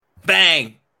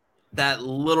Bang! That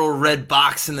little red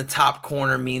box in the top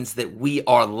corner means that we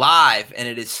are live, and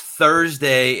it is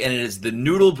Thursday, and it is the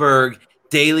Noodleberg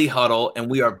Daily Huddle, and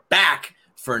we are back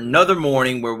for another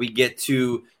morning where we get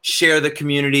to share the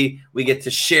community, we get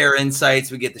to share insights,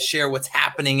 we get to share what's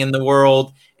happening in the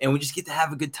world, and we just get to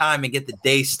have a good time and get the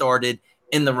day started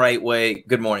in the right way.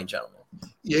 Good morning, gentlemen.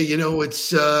 Yeah, it's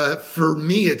for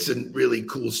me, it's a really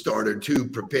cool starter too,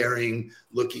 preparing,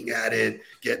 looking at it,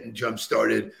 getting jump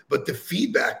started. But the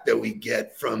feedback that we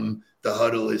get from the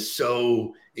huddle is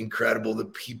so incredible. The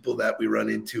people that we run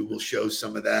into will show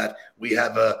some of that. We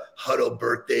have a huddle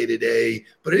birthday today,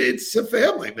 but it's a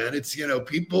family, man. It's,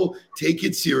 people take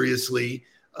it seriously.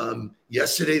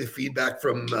 Yesterday, the feedback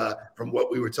from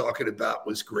what we were talking about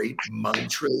was great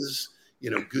mantras,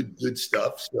 good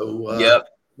stuff. So, yep.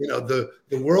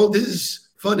 The world is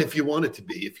fun if you want it to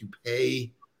be, if you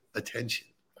pay attention.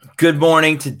 Good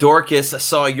morning to Dorcas. I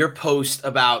saw your post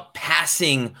about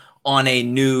passing on a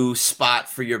new spot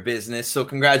for your business. So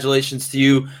congratulations to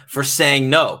you for saying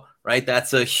no, right?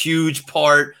 That's a huge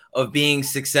part of being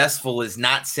successful, is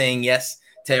not saying yes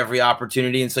to every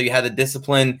opportunity. And so you had the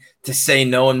discipline to say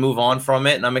no and move on from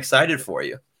it. And I'm excited for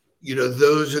you.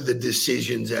 Those are the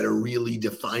decisions that are really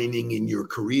defining in your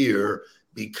career,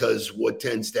 because what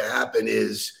tends to happen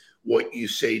is what you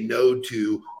say no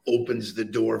to opens the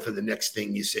door for the next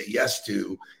thing you say yes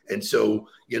to. And so,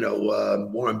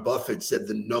 Warren Buffett said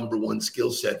the number one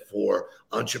skill set for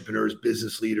entrepreneurs,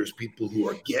 business leaders, people who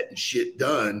are getting shit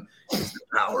done is the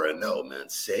power of no, man.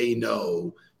 Say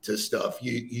no to stuff.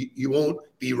 You won't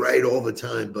be right all the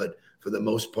time, but for the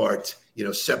most part,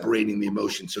 separating the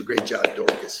emotions. So great job,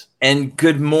 Dorcas. And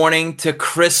good morning to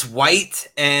Chris White.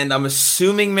 And I'm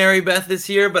assuming Mary Beth is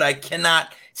here, but I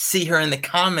cannot see her in the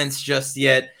comments just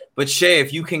yet. But Shay,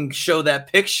 if you can show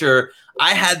that picture,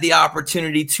 I had the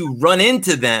opportunity to run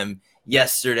into them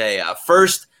yesterday.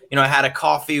 First, I had a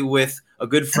coffee with a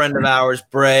good friend of ours,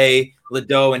 Bray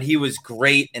Ladeau, and he was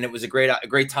great. And it was a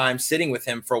great time sitting with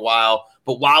him for a while.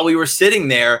 But while we were sitting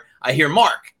there, I hear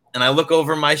Mark. And I look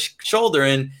over my shoulder,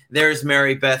 and there's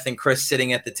Mary Beth and Chris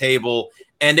sitting at the table.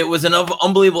 And it was an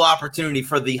unbelievable opportunity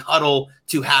for the huddle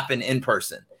to happen in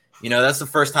person. That's the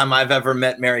first time I've ever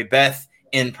met Mary Beth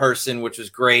in person, which was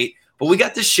great. But we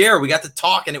got to share, we got to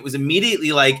talk, and it was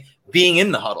immediately like being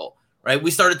in the huddle, right?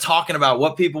 We started talking about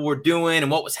what people were doing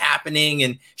and what was happening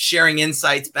and sharing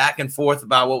insights back and forth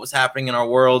about what was happening in our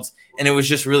worlds. And it was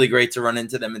just really great to run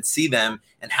into them and see them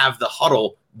and have the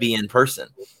huddle be in person.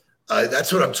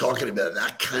 That's what I'm talking about.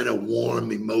 That kind of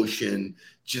warm emotion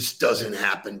just doesn't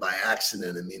happen by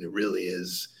accident. I mean, it really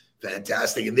is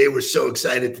fantastic. And they were so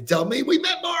excited to tell me we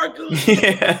met Mark.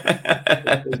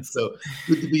 Yeah. So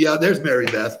good to be out. There's Mary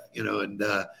Beth, and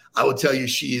I will tell you,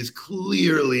 she is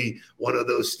clearly one of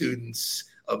those students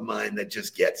of mine that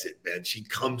just gets it, man. She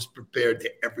comes prepared to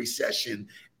every session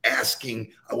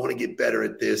asking, I want to get better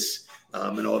at this.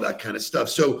 And all that kind of stuff.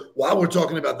 So while we're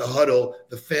talking about the huddle,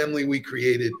 the family we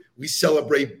created, we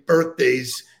celebrate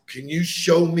birthdays. Can you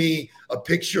show me a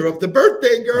picture of the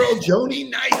birthday girl, Joni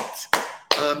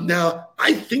Knight? Now,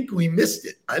 I think we missed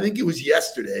it. I think it was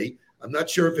yesterday. I'm not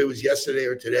sure if it was yesterday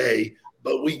or today,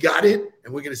 but we got it,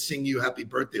 and we're going to sing you happy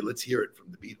birthday. Let's hear it from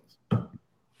the Beatles.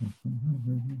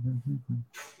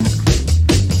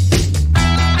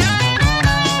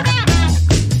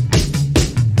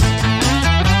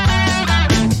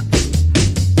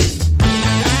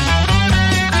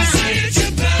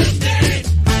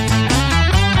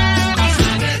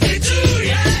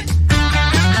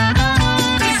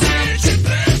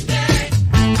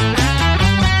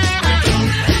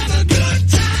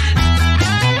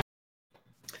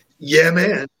 Yeah,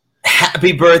 man.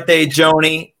 Happy birthday,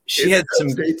 Joni. She had some.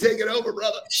 Take it over,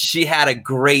 brother. She had a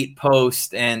great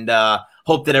post, and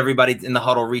hope that everybody in the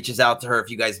huddle reaches out to her. If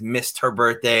you guys missed her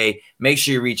birthday, make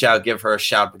sure you reach out, give her a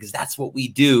shout, because that's what we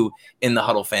do in the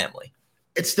huddle family.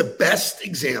 It's the best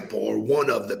example, or one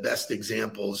of the best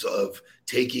examples, of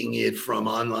taking it from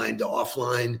online to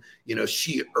offline.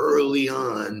 She early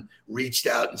on reached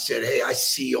out and said, hey, I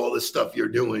see all the stuff you're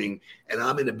doing, and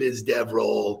I'm in a biz dev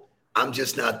role. I'm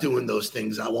just not doing those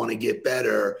things. I want to get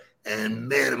better. And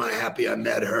man, am I happy I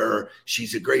met her.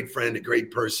 She's a great friend, a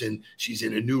great person. She's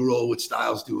in a new role with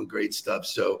Styles, doing great stuff.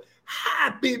 So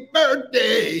happy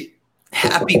birthday.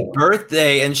 Happy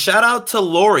birthday. And shout out to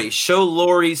Lori. Show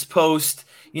Lori's post.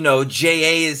 JA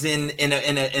is in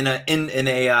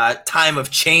a time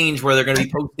of change where they're going to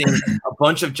be posting a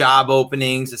bunch of job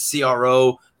openings, a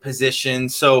CRO position.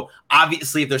 So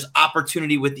obviously, if there's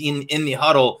opportunity within the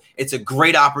huddle, it's a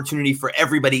great opportunity for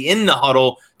everybody in the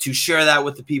huddle to share that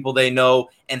with the people they know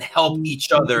and help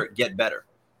each other get better.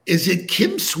 Is it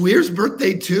Kim Swear's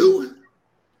birthday too?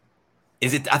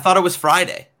 Is it? I thought it was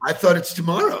Friday. I thought it's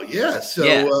tomorrow. Yeah. So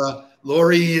Yeah.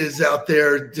 Lori is out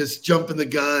there just jumping the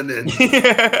gun, and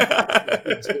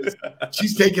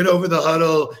she's taking over the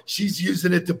huddle. She's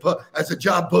using it as a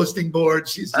job posting board.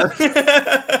 She's just,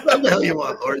 what the hell you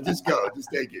want, Lori? Just go. Just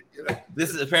take it. You know?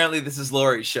 This is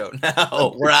Lori's show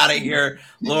now. We're out of here.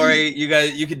 Lori, you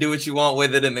can do what you want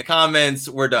with it in the comments.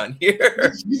 We're done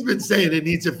here. She's been saying it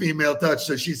needs a female touch,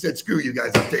 so she said, screw you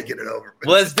guys, I'm taking it over.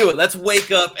 Well, let's do it. Let's wake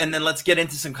up, and then let's get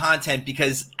into some content,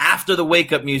 because after the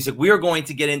wake up music, we are going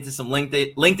to get into some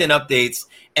LinkedIn updates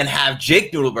and have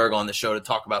Jake Noodleberg on the show to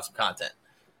talk about some content.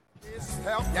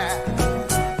 Hell yeah.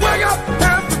 Wake up,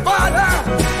 everybody.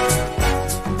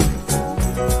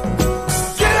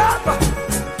 Get up,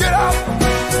 get up,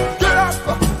 get up,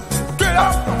 get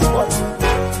up.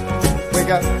 Wake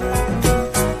up.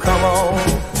 Come on,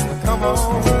 come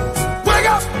on. Wake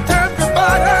up,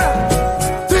 everybody.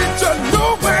 Did you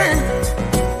know me?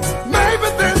 Maybe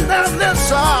then they'll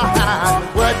listen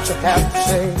what you have to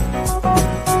say.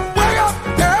 Wake up,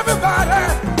 everybody.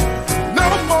 No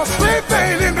more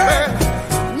sleeping in bed.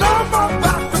 No more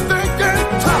about to thinking,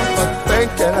 time for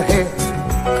thinking ahead.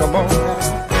 Come on now.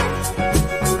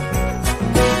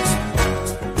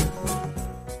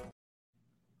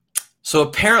 So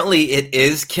apparently it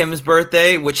is Kim's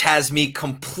birthday, which has me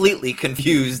completely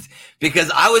confused,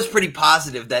 because I was pretty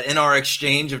positive that in our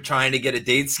exchange of trying to get a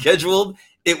date scheduled,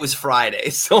 it was Friday.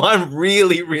 So I'm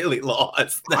really, really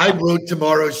lost now. I wrote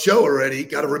tomorrow's show already.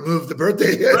 Got to remove the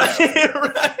birthday.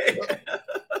 Right.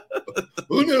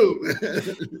 Who knew?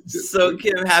 So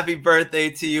Kim, happy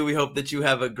birthday to you. We hope that you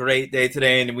have a great day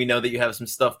today, and we know that you have some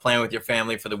stuff planned with your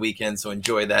family for the weekend, so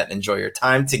enjoy that and enjoy your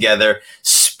time together.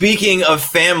 Speaking of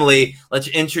family, let's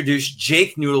introduce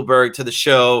Jake Noodleberg to the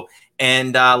show,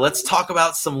 and let's talk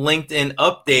about some LinkedIn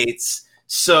updates.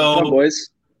 So,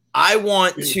 boys, I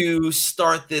want to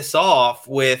start this off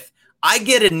with, I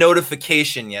get a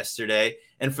notification yesterday,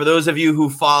 and for those of you who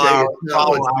follow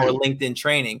our LinkedIn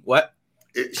training, what?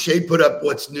 Shay put up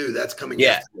what's new. That's coming.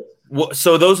 Yeah.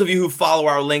 So those of you who follow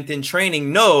our LinkedIn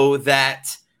training know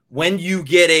that when you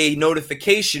get a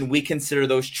notification, we consider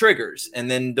those triggers,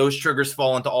 and then those triggers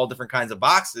fall into all different kinds of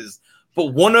boxes.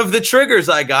 But one of the triggers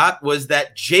I got was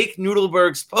that Jake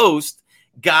Noodleberg's post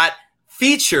got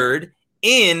featured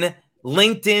in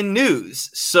LinkedIn news.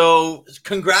 So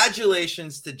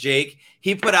congratulations to Jake.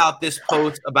 He put out this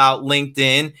post about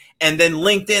LinkedIn, and then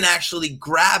LinkedIn actually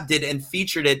grabbed it and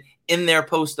featured it in their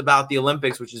post about the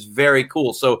Olympics, which is very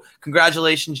cool. So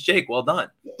congratulations, Jake. Well done.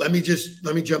 Let me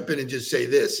jump in and just say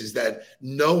this, is that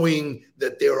knowing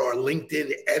that there are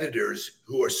LinkedIn editors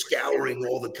who are scouring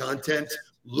all the content,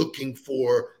 looking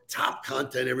for top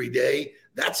content every day,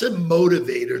 that's a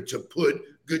motivator to put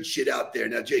good shit out there.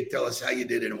 Now, Jake, tell us how you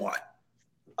did it and why.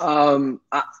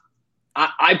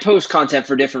 I post content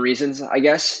for different reasons, I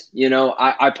guess. You know,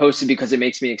 I post it because it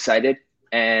makes me excited.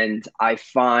 And I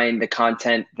find the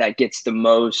content that gets the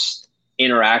most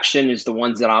interaction is the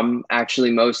ones that I'm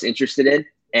actually most interested in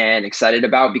and excited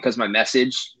about, because my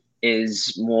message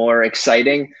is more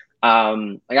exciting.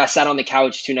 Like I sat on the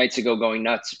couch 2 nights ago going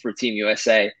nuts for Team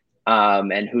USA.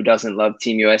 And who doesn't love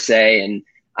Team USA? And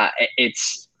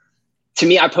it's, to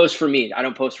me, I post for me. I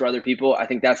don't post for other people. I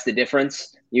think that's the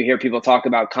difference. You hear people talk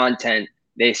about content.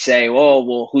 They say, "Oh,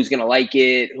 well, who's going to like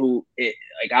it?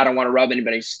 Like, I don't want to rub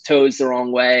anybody's toes the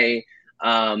wrong way."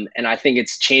 And I think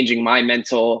it's changing my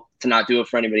mental to not do it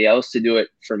for anybody else, to do it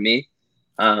for me.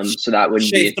 So that would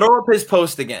be. Throw up his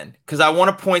post again, because I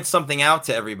want to point something out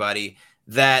to everybody,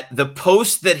 that the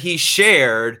post that he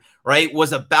shared, right,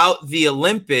 was about the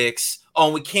Olympics.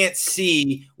 Oh, we can't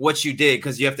see what you did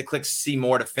because you have to click see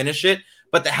more to finish it.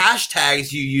 But the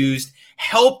hashtags you used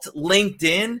helped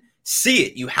LinkedIn see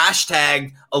it. You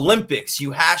hashtagged Olympics,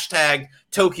 you hashtagged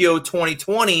Tokyo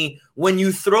 2020. When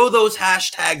you throw those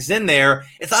hashtags in there,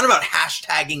 it's not about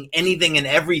hashtagging anything and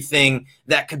everything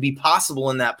that could be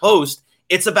possible in that post.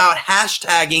 It's about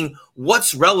hashtagging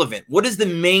what's relevant. What is the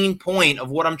main point of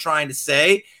what I'm trying to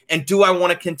say? And do I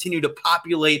want to continue to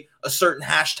populate a certain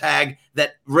hashtag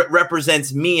that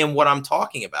represents me and what I'm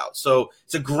talking about? So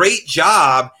it's a great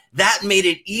job. That made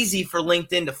it easy for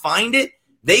LinkedIn to find it.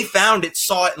 They found it,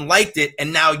 saw it, and liked it,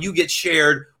 and now you get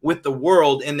shared with the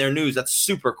world in their news. That's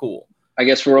super cool. I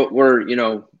guess we're you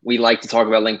know, we like to talk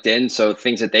about LinkedIn, so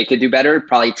things that they could do better,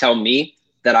 probably tell me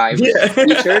that I was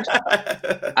featured.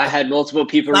 I had multiple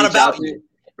people reach out to me.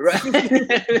 Right.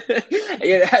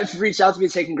 Yeah, reached out to me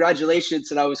and say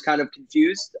congratulations, and I was kind of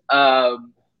confused.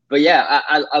 But yeah,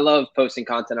 I love posting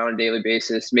content on a daily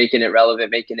basis, making it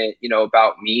relevant, making it, you know,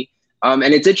 about me. And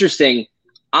it's interesting.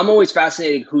 I'm always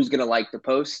fascinated who's going to like the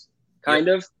post, kind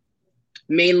of,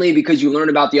 mainly because you learn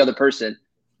about the other person.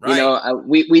 Right. You know,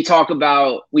 we joke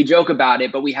about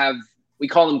it, but we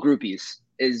call them groupies,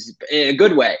 is in a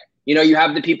good way. You know, you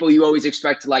have the people you always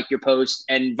expect to like your post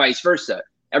and vice versa.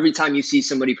 Every time you see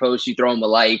somebody post, you throw them a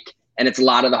like, and it's a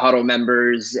lot of the huddle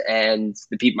members and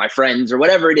the people, my friends, or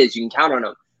whatever it is, you can count on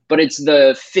them. But it's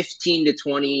the 15 to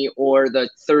 20 or the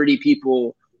 30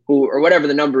 people who, or whatever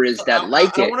the number is, that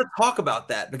like it. I want to talk about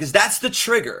that because that's the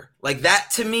trigger. Like, that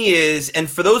to me is, and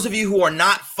for those of you who are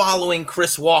not following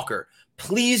Chris Walker,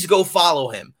 please go follow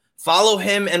him. Follow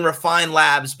him and Refine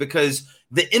Labs, because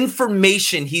the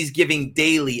information he's giving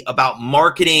daily about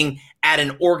marketing at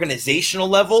an organizational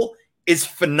level is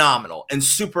phenomenal and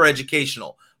super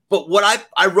educational. But what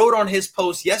I wrote on his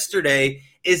post yesterday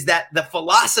is that the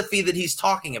philosophy that he's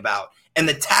talking about and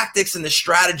the tactics and the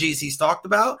strategies he's talking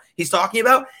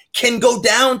about can go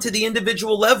down to the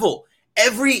individual level.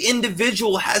 Every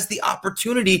individual has the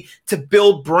opportunity to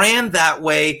build brand that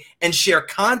way and share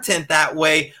content that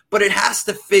way, but it has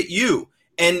to fit you.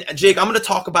 And Jake, I'm going to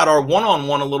talk about our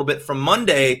one-on-one a little bit from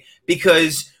Monday,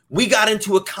 because we got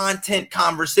into a content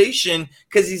conversation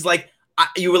because he's like,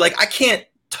 you were like, I can't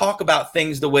talk about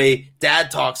things the way Dad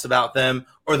talks about them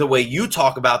or the way you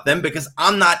talk about them because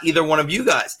I'm not either one of you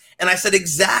guys. And I said,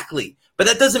 exactly. But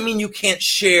that doesn't mean you can't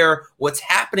share what's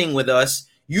happening with us.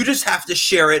 You just have to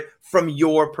share it from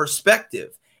your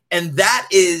perspective. And that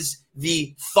is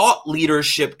the thought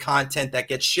leadership content that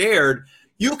gets shared.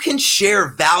 You can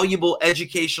share valuable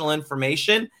educational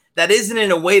information that isn't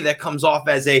in a way that comes off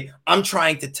as I'm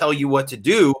trying to tell you what to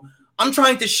do. I'm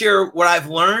trying to share what I've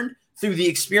learned through the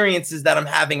experiences that I'm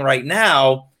having right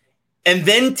now, and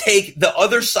then take the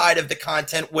other side of the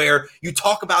content where you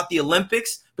talk about the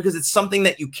Olympics because it's something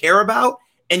that you care about,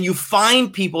 and you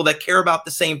find people that care about the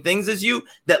same things as you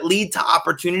that lead to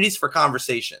opportunities for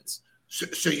conversations.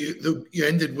 So you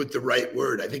ended with the right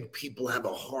word. I think people have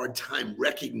a hard time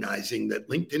recognizing that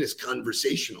LinkedIn is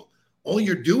conversational. All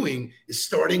you're doing is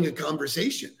starting a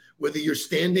conversation, whether you're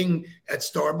standing at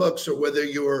Starbucks or whether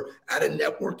you're at a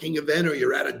networking event or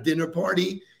you're at a dinner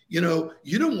party. You know,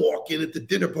 you don't walk in at the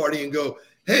dinner party and go,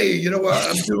 hey, you know what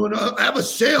I have a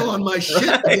sale on my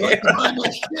shit. Would you like to buy my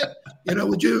shit? You know,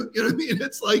 would you know what I mean?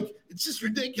 It's like, it's just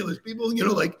ridiculous. People, you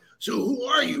know, like, so who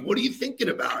are you? What are you thinking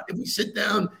about? If we sit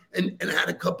down and had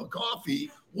a cup of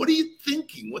coffee, what are you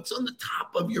thinking? What's on the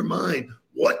top of your mind?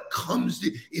 What comes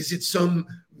is it some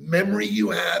memory you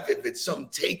have? If it's some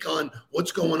take on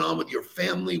what's going on with your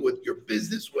family, with your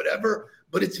business, whatever,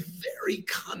 but it's very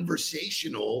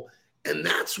conversational. And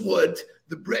that's what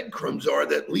the breadcrumbs are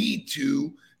that lead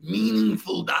to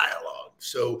meaningful dialogue.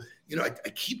 So, you know, I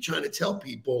keep trying to tell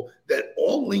people that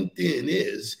all LinkedIn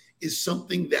is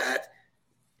something that,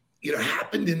 you know,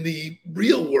 happened in the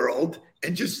real world,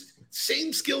 and just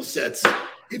same skill sets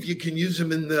if you can use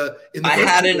them in the I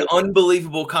had an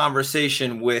unbelievable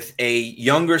conversation with a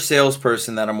younger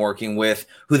salesperson that I'm working with,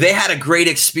 who they had a great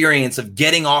experience of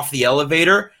getting off the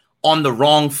elevator on the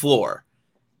wrong floor.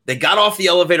 They got off the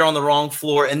elevator on the wrong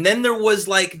floor, and then there was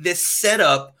like this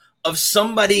setup of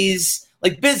somebody's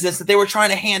like business that they were trying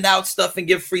to hand out stuff and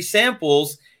give free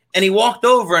samples. And he walked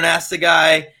over and asked the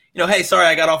guy, you know, hey, sorry,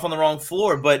 I got off on the wrong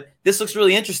floor, but this looks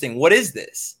really interesting. What is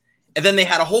this? And then they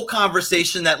had a whole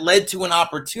conversation that led to an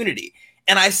opportunity.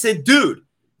 And I said, dude,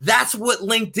 that's what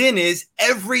LinkedIn is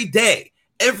every day.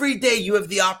 Every day you have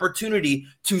the opportunity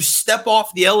to step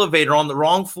off the elevator on the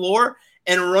wrong floor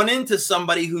and run into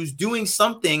somebody who's doing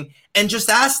something and just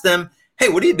ask them, hey,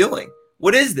 what are you doing?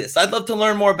 What is this? I'd love to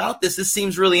learn more about this. This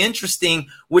seems really interesting,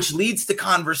 which leads to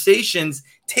conversations,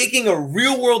 taking a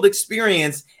real world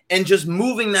experience and just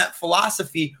moving that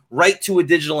philosophy right to a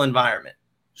digital environment.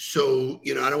 So,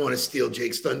 you know, I don't want to steal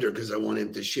Jake's thunder because I want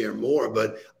him to share more,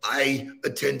 but I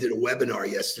attended a webinar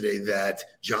yesterday that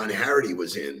John Harrity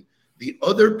was in. The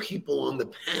other people on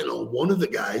the panel, one of the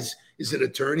guys is an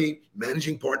attorney,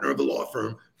 managing partner of a law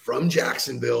firm from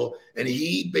Jacksonville. And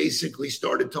he basically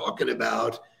started talking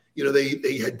about, you know,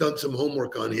 they had done some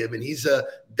homework on him, and he's a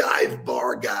dive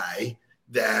bar guy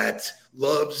that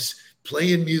loves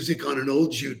playing music on an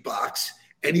old jukebox.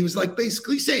 And he was like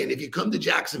basically saying, if you come to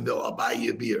Jacksonville, I'll buy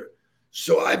you a beer.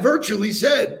 So I virtually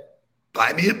said,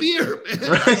 buy me a beer.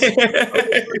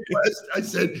 I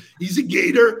said, he's a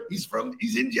Gator.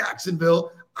 He's in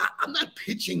Jacksonville. I'm not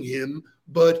pitching him,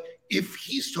 but if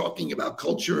he's talking about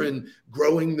culture and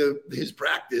growing his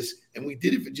practice, and we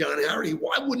did it for John Harrity,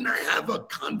 why wouldn't I have a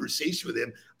conversation with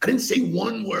him? I didn't say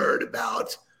one word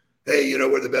about, hey, you know,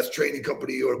 we're the best training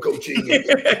company or coaching.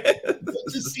 It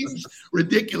just seems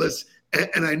ridiculous.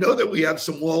 And I know that we have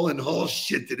some Wall and Hall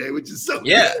shit today, which is so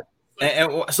yeah. good.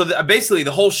 Basically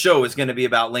the whole show is going to be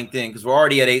about LinkedIn because we're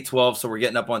already at 8:12, so we're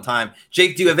getting up on time.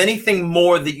 Jake, do you have anything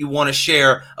more that you want to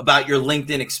share about your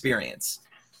LinkedIn experience?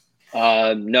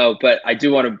 No, but I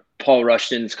do want to. Paul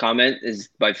Rushton's comment is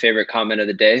my favorite comment of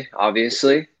the day.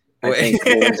 Obviously, I think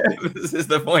this is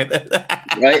the point.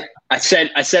 Right? I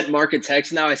sent Mark a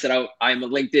text now. I said I'm a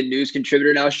LinkedIn news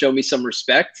contributor now. Show me some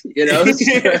respect. You know.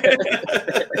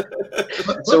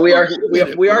 So we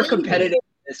are competitive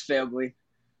in this family.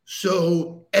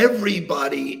 So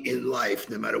everybody in life,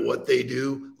 no matter what they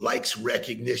do, likes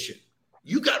recognition.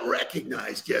 You got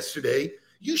recognized yesterday.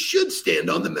 You should stand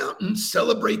on the mountain,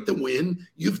 celebrate the win.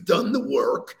 You've done the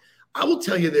work. I will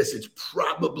tell you this, it's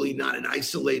probably not an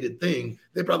isolated thing.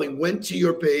 They probably went to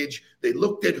your page, they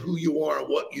looked at who you are and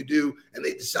what you do, and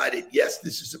they decided, yes,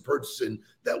 this is a person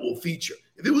that will feature.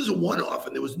 If it was a one-off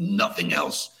and there was nothing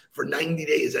else for 90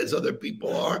 days as other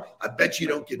people are, I bet you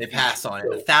don't get They pass on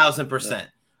it, 1,000%.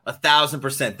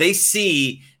 1,000%. They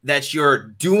see that you're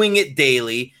doing it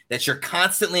daily, that you're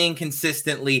constantly and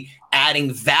consistently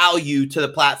adding value to the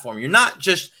platform. You're not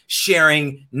just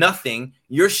sharing nothing.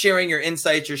 You're sharing your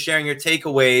insights. You're sharing your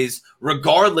takeaways,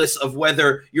 regardless of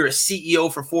whether you're a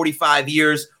CEO for 45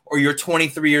 years or you're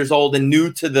 23 years old and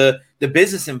new to the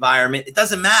business environment. It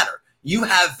doesn't matter. You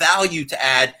have value to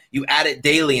add. You add it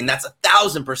daily, and that's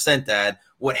 1,000%, Dad,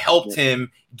 what helped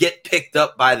him get picked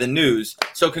up by the news.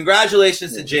 So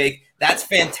congratulations to Jake. That's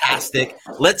fantastic.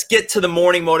 Let's get to the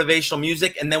morning motivational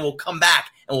music, and then we'll come back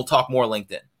and we'll talk more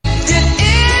LinkedIn.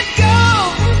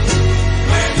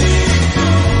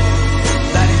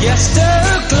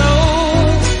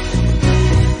 Yesterglow,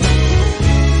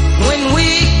 when we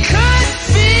could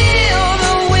feel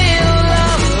the wheel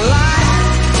of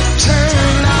life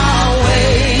turn our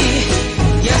way.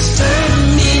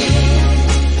 Yesterday,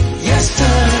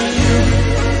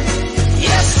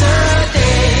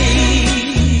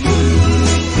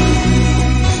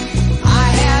 I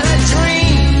had a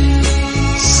dream,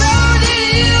 so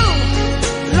did you.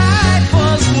 Life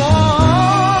was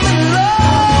warm and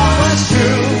love was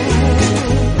true.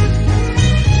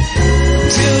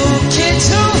 Kids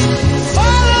who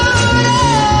followed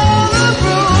all the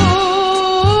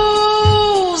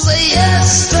rules.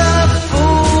 Yes, the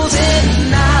fools in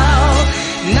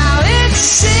now it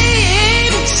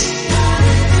seems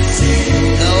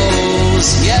those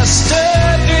yester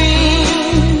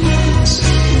dreams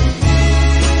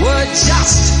were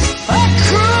just a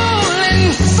cruel and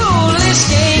foolish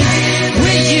game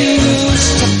we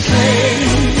used to play.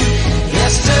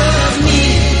 Yester me,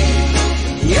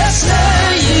 yester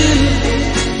you.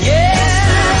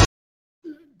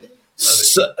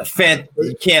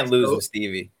 You can't lose with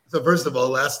Stevie. So first of all,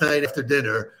 last night after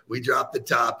dinner, we dropped the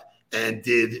top and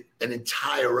did an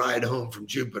entire ride home from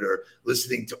Jupiter,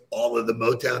 listening to all of the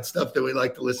Motown stuff that we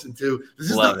like to listen to.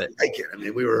 This is Love not it. like it. I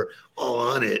mean, we were all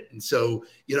on it. And so,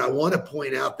 I want to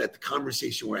point out that the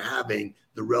conversation we're having,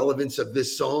 the relevance of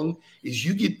this song is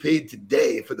you get paid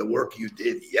today for the work you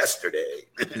did yesterday.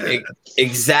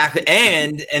 Exactly.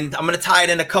 And I'm going to tie it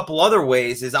in a couple other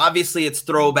ways. Is obviously it's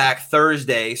Throwback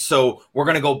Thursday. So we're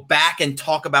going to go back and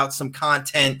talk about some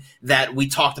content that we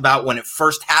talked about when it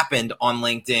first happened on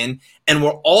LinkedIn. And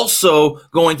we're also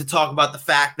going to talk about the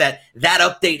fact that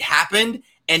update happened,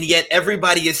 and yet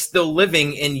everybody is still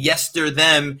living in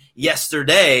yesterday,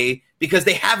 because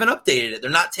they haven't updated it. They're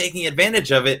not taking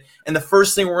advantage of it. And the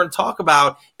first thing we're going to talk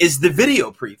about is the video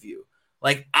preview.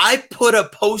 Like, I put a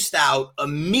post out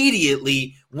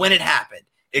immediately when it happened,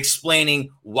 explaining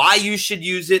why you should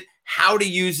use it, how to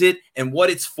use it, and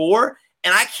what it's for.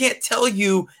 And I can't tell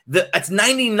you that it's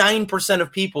 99%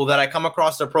 of people that I come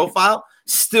across their profile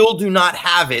still do not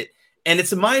have it. And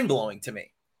it's mind-blowing to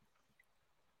me.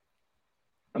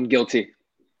 I'm guilty.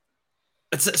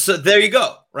 So there you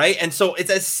go, right? And so it's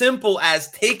as simple as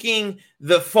taking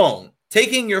your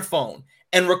phone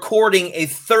and recording a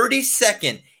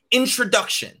 30-second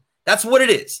introduction. That's what it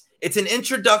is. It's an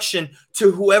introduction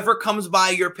to whoever comes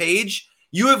by your page.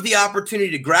 You have the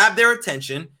opportunity to grab their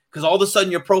attention, because all of a sudden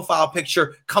your profile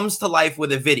picture comes to life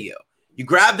with a video. You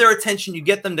grab their attention, you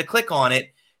get them to click on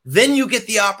it. Then you get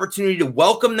the opportunity to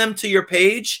welcome them to your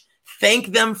page, thank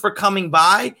them for coming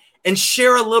by, and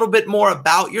share a little bit more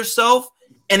about yourself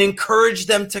and encourage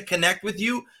them to connect with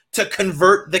you, to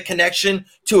convert the connection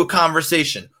to a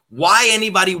conversation. Why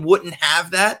anybody wouldn't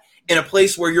have that in a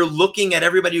place where you're looking at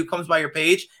everybody who comes by your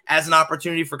page as an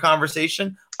opportunity for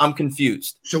conversation, I'm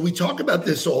confused. So we talk about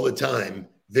this all the time.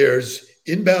 There's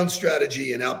inbound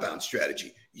strategy and outbound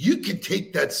strategy. You can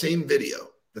take that same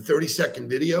video, the 30-second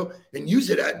video, and use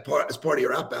it as part of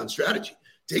your outbound strategy.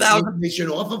 Take the information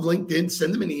off of LinkedIn,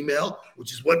 send them an email,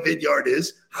 which is what Vidyard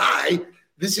is. Hi,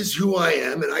 this is who I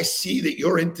am, and I see that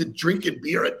you're into drinking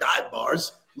beer at dive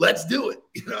bars. Let's do it.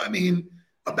 You know what I mean?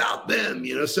 About them,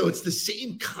 you know? So it's the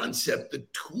same concept. The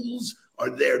tools are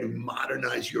there to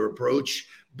modernize your approach,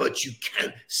 but you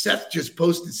can't. Seth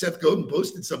Godin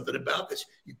posted something about this.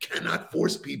 You cannot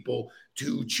force people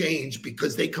to change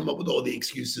because they come up with all the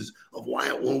excuses of why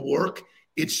it won't work.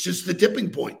 It's just the tipping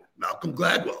point. Malcolm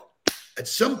Gladwell. At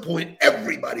some point,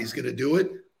 everybody's going to do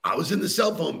it. I was in the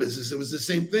cell phone business. It was the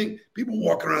same thing. People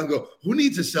walk around and go, who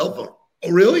needs a cell phone?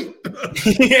 Oh, really?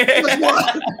 Guess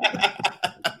what?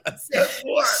 Guess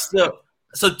what?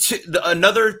 So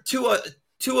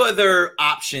two other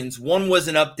options. One was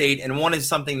an update, and one is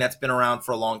something that's been around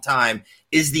for a long time,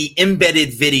 is the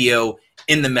embedded video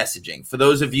in the messaging. For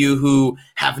those of you who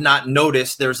have not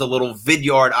noticed, there's a little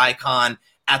Vidyard icon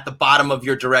at the bottom of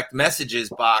your direct messages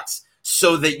box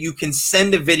so that you can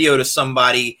send a video to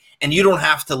somebody and you don't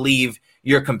have to leave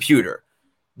your computer.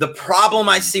 The problem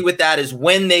I see with that is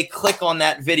when they click on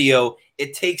that video,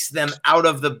 it takes them out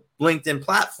of the LinkedIn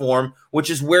platform,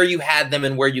 which is where you had them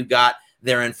and where you got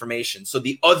their information. So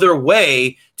the other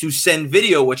way to send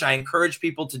video, which I encourage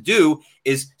people to do,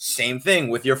 is same thing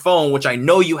with your phone, which I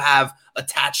know you have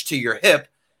attached to your hip.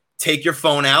 Take your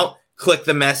phone out, click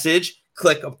the message,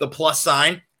 click up the plus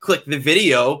sign, click the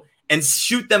video, and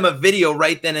shoot them a video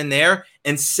right then and there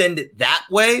and send it that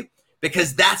way,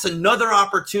 because that's another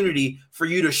opportunity for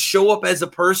you to show up as a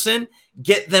person,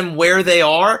 get them where they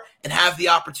are, and have the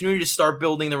opportunity to start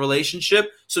building the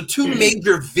relationship. So two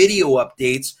major video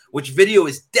updates, which video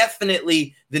is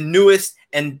definitely the newest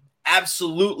and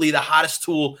absolutely the hottest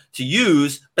tool to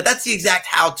use, but that's the exact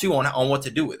how-to on what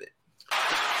to do with it.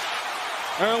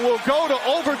 And we'll go to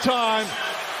overtime.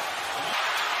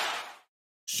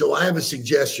 So I have a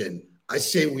suggestion. I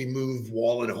say we move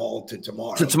Wall and Hall to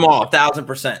tomorrow. To tomorrow,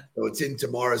 1,000%. So it's in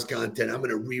tomorrow's content. I'm going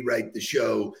to rewrite the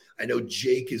show. I know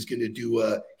Jake is going to do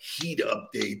a Heat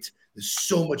update. There's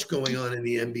so much going on in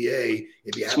the NBA.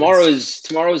 Tomorrow is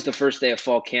the first day of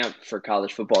fall camp for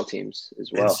college football teams as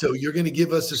well. And so you're going to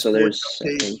give us a sports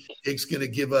update. Jake's going to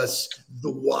give us the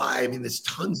why. I mean, there's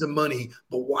tons of money,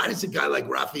 but why does a guy like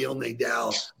Rafael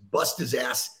Nadal bust his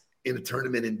ass in a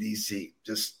tournament in D.C.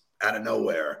 just out of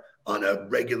nowhere on a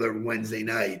regular Wednesday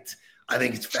night? I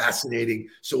think it's fascinating.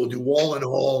 So we'll do Wall and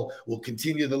Hall. We'll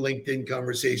continue the LinkedIn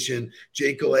conversation.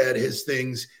 Jake will add his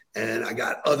things, and I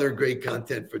got other great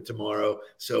content for tomorrow.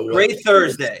 So great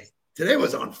Thursday. Today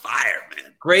was on fire,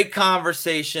 man. Great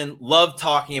conversation. Love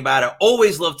talking about it.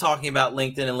 Always love talking about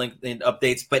LinkedIn and LinkedIn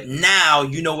updates. But now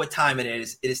you know what time it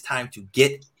is. It is time to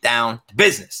get down to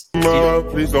business.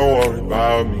 Please don't worry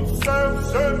about me.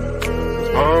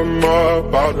 I'm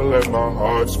about to let my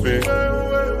heart speak.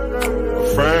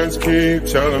 Friends keep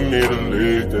telling me to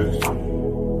leave this.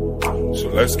 So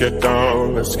let's get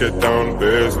down to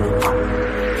business.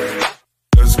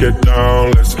 Let's get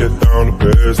down to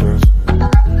business.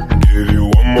 Give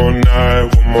you one more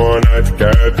night to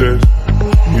get this.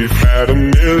 We've had a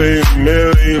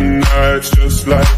million nights just like